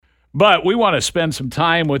But we want to spend some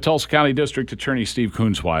time with Tulsa County District Attorney Steve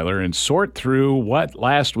Kunzweiler and sort through what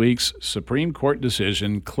last week's Supreme Court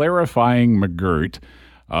decision clarifying McGirt,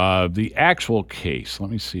 the actual case. Let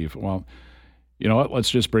me see if, well, you know what? Let's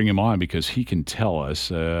just bring him on because he can tell us.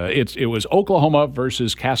 It was Oklahoma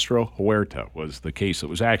versus Castro Huerta was the case that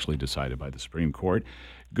was actually decided by the Supreme Court.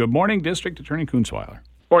 Good morning, District Attorney Kunzweiler.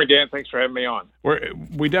 Morning, Dan. Thanks for having me on.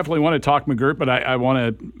 We definitely want to talk McGirt, but I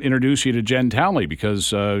want to introduce you to Jen Townley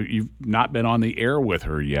because you've not been on the air with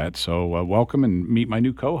her yet. So welcome and meet my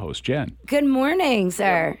new co-host, Jen. Good morning,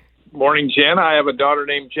 sir. Morning, Jen. I have a daughter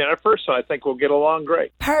named Jennifer, so I think we'll get along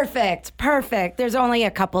great. Perfect. There's only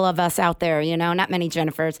a couple of us out there, not many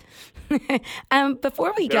Jennifers.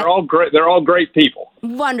 Before we They're all great people.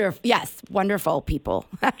 Wonderful people.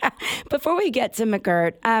 Before we get to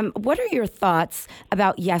McGirt, what are your thoughts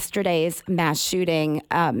about yesterday's mass shooting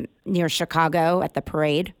near Chicago at the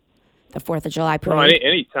parade, the 4th of July parade?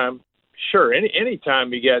 Anytime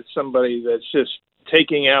you get somebody that's just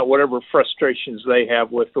taking out whatever frustrations they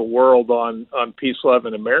have with the world on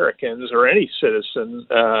peace-loving Americans or any citizen,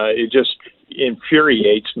 it just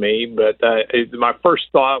infuriates me. But my first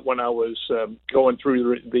thought when I was going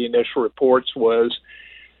through the initial reports was,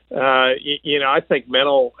 I think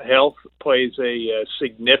mental health plays a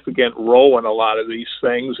significant role in a lot of these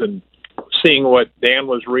things. And seeing what Dan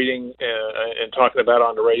was reading and talking about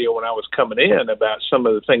on the radio when I was coming in about some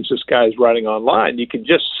of the things this guy is writing online, you can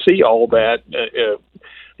just see all that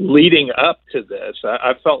leading up to this.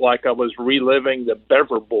 I felt like I was reliving the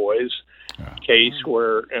Bever Boys case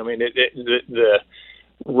where, the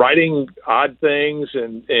writing odd things,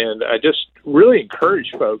 and I just really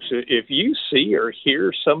encourage folks, if you see or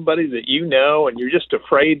hear somebody that you know and you're just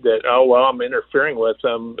afraid that, I'm interfering with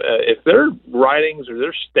them, if their writings or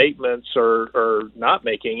their statements are not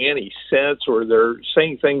making any sense or they're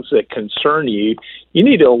saying things that concern you, you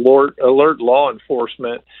need to alert law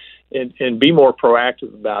enforcement and be more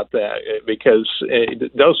proactive about that, because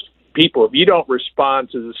those people, if you don't respond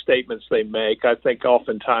to the statements they make, I think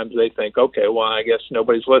oftentimes they think, okay, well, I guess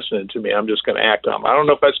nobody's listening to me. I'm just going to act on them. I don't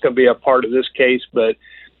know if that's going to be a part of this case, but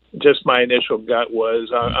just my initial gut was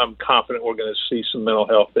I'm confident we're going to see some mental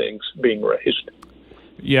health things being raised.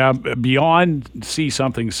 Yeah, beyond see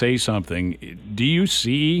something, say something, do you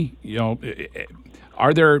see,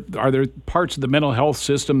 are there parts of the mental health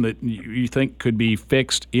system that you think could be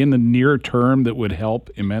fixed in the near term that would help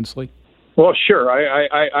immensely? Well, sure.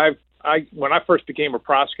 I when I first became a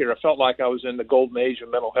prosecutor, I felt like I was in the golden age of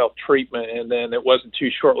mental health treatment, and then it wasn't too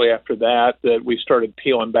shortly after that we started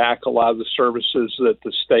peeling back a lot of the services that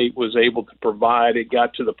the state was able to provide. It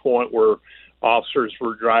got to the point where officers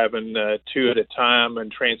were driving two at a time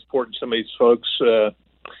and transporting some of these folks,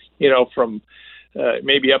 from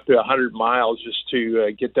maybe up to 100 miles just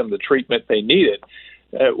to get them the treatment they needed.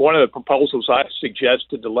 One of the proposals I've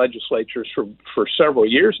suggested to legislatures for several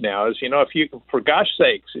years now is, if you can, for gosh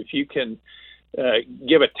sakes, if you can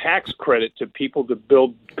give a tax credit to people to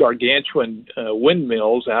build gargantuan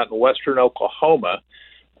windmills out in western Oklahoma,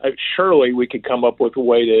 surely we could come up with a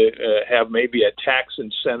way to have maybe a tax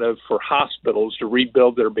incentive for hospitals to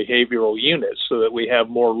rebuild their behavioral units so that we have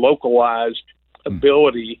more localized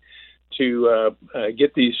ability to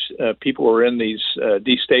get these people who are in these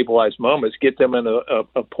destabilized moments, get them in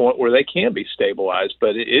a point where they can be stabilized.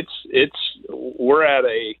 But we're at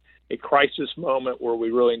a crisis moment where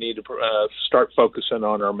we really need to start focusing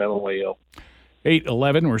on our mentally ill.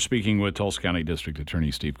 8:11, we're speaking with Tulsa County District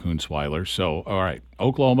Attorney Steve Kunzweiler. So, all right,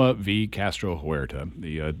 Oklahoma v. Castro Huerta.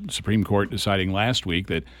 The Supreme Court deciding last week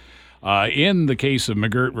that in the case of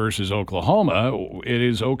McGirt versus Oklahoma, it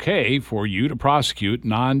is okay for you to prosecute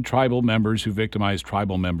non-tribal members who victimize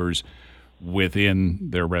tribal members within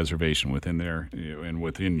their reservation, within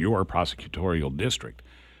your prosecutorial district.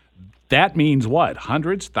 That means what?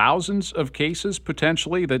 Hundreds, thousands of cases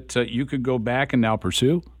potentially that you could go back and now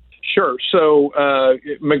pursue? Sure. So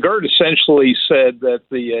McGirt essentially said that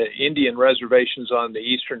the Indian reservations on the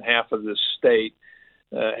eastern half of the state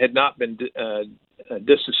had not been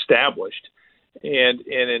disestablished. And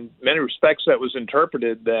in many respects, that was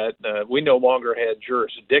interpreted that we no longer had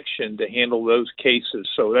jurisdiction to handle those cases.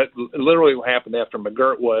 So that literally what happened after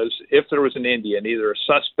McGirt was if there was an Indian, either a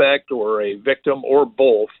suspect or a victim or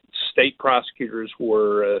both, state prosecutors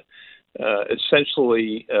were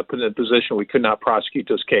essentially put in a position we could not prosecute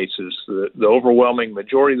those cases. The overwhelming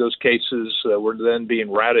majority of those cases were then being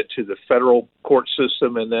routed to the federal court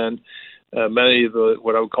system, and then many of the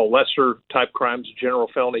what I would call lesser type crimes, general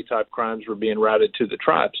felony type crimes, were being routed to the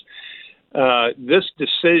tribes. This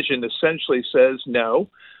decision essentially says no.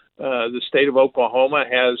 the state of Oklahoma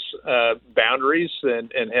has boundaries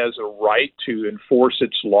and has a right to enforce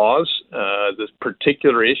its laws. This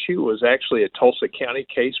particular issue was actually a Tulsa County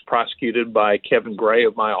case prosecuted by Kevin Gray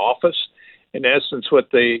of my office. In essence,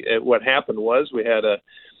 what happened was we had a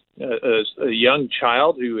young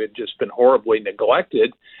child who had just been horribly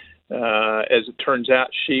neglected. As it turns out,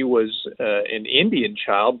 she was an Indian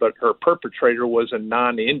child, but her perpetrator was a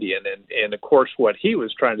non-Indian. And of course, what he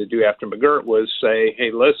was trying to do after McGirt was say,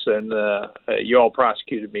 hey, listen, you all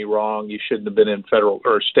prosecuted me wrong. You shouldn't have been in federal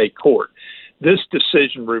or state court. This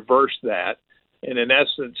decision reversed that and, in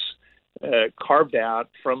essence, carved out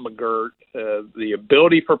from McGirt the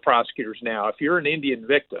ability for prosecutors now, if you're an Indian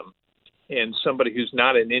victim, and somebody who's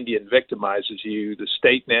not an Indian victimizes you, the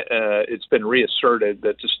state, it's been reasserted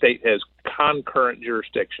that the state has concurrent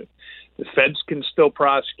jurisdiction. The feds can still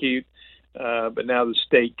prosecute, but now the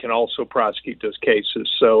state can also prosecute those cases.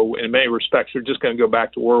 So in many respects, we're just going to go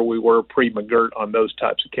back to where we were pre-McGirt on those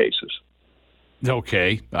types of cases.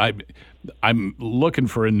 Okay. I'm looking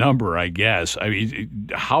for a number, I guess. I mean,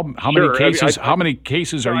 how Sure. many cases? How many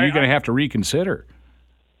cases are you going to have to reconsider?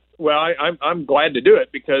 Well, I'm glad to do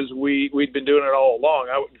it because we'd been doing it all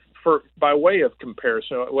along. By way of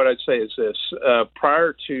comparison, what I'd say is this: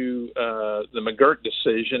 prior to the McGirt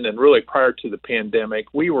decision, and really prior to the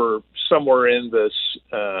pandemic, we were somewhere in this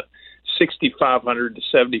 6,500 to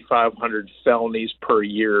 7,500 felonies per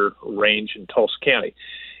year range in Tulsa County.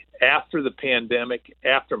 After the pandemic,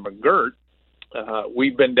 after McGirt,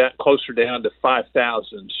 we've been closer down to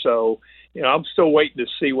 5,000. So, I'm still waiting to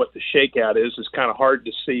see what the shakeout is. It's kind of hard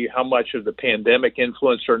to see how much of the pandemic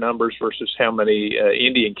influenced our numbers versus how many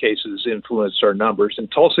Indian cases influenced our numbers. In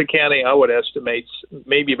Tulsa County, I would estimate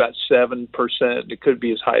maybe about 7%. It could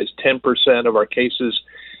be as high as 10% of our cases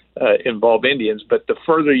involve Indians. But the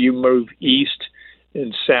further you move east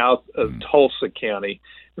and south of Tulsa County,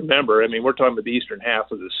 remember, I mean, we're talking about the eastern half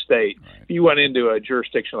of the state. Right. If you went into a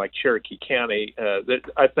jurisdiction like Cherokee County,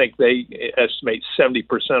 I think they estimate 70%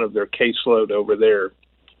 of their caseload over there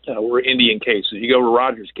were Indian cases. You go to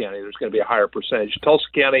Rogers County, there's going to be a higher percentage. Tulsa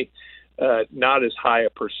County, not as high a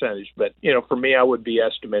percentage. But, for me, I would be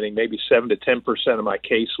estimating maybe 7 to 10% of my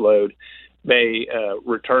caseload may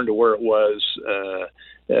return to where it was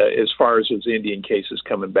as far as those Indian cases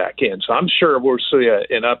coming back in. So I'm sure we'll see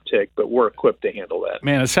an uptick, but we're equipped to handle that.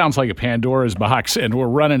 Man, it sounds like a Pandora's box, and we're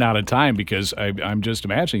running out of time because I'm just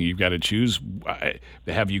imagining you've got to choose.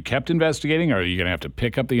 Have you kept investigating, or are you going to have to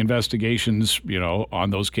pick up the investigations,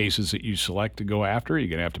 on those cases that you select to go after? Are you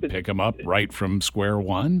going to have to pick them up right from square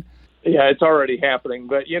one? Yeah, it's already happening.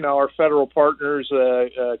 But, our federal partners,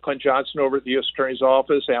 Clint Johnson over at the U.S. Attorney's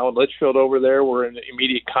Office, Alan Litchfield over there, were in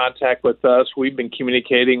immediate contact with us. We've been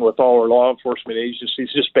communicating with all our law enforcement agencies,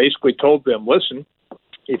 just basically told them, listen,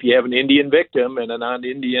 if you have an Indian victim and a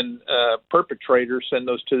non-Indian perpetrator, send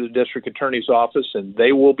those to the district attorney's office, and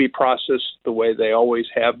they will be processed the way they always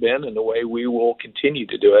have been and the way we will continue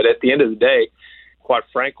to do it. At the end of the day, quite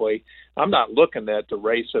frankly, I'm not looking at the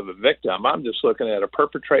race of a victim. I'm just looking at a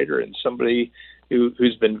perpetrator and somebody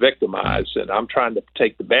who's been victimized. And I'm trying to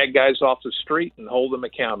take the bad guys off the street and hold them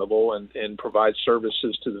accountable and provide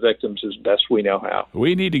services to the victims as best we know how.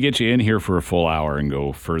 We need to get you in here for a full hour and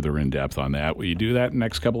go further in depth on that. Will you do that in the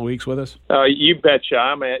next couple of weeks with us? You betcha.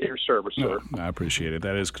 I'm at your service, sir. I appreciate it.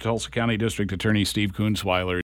 That is Tulsa County District Attorney Steve Kunzweiler.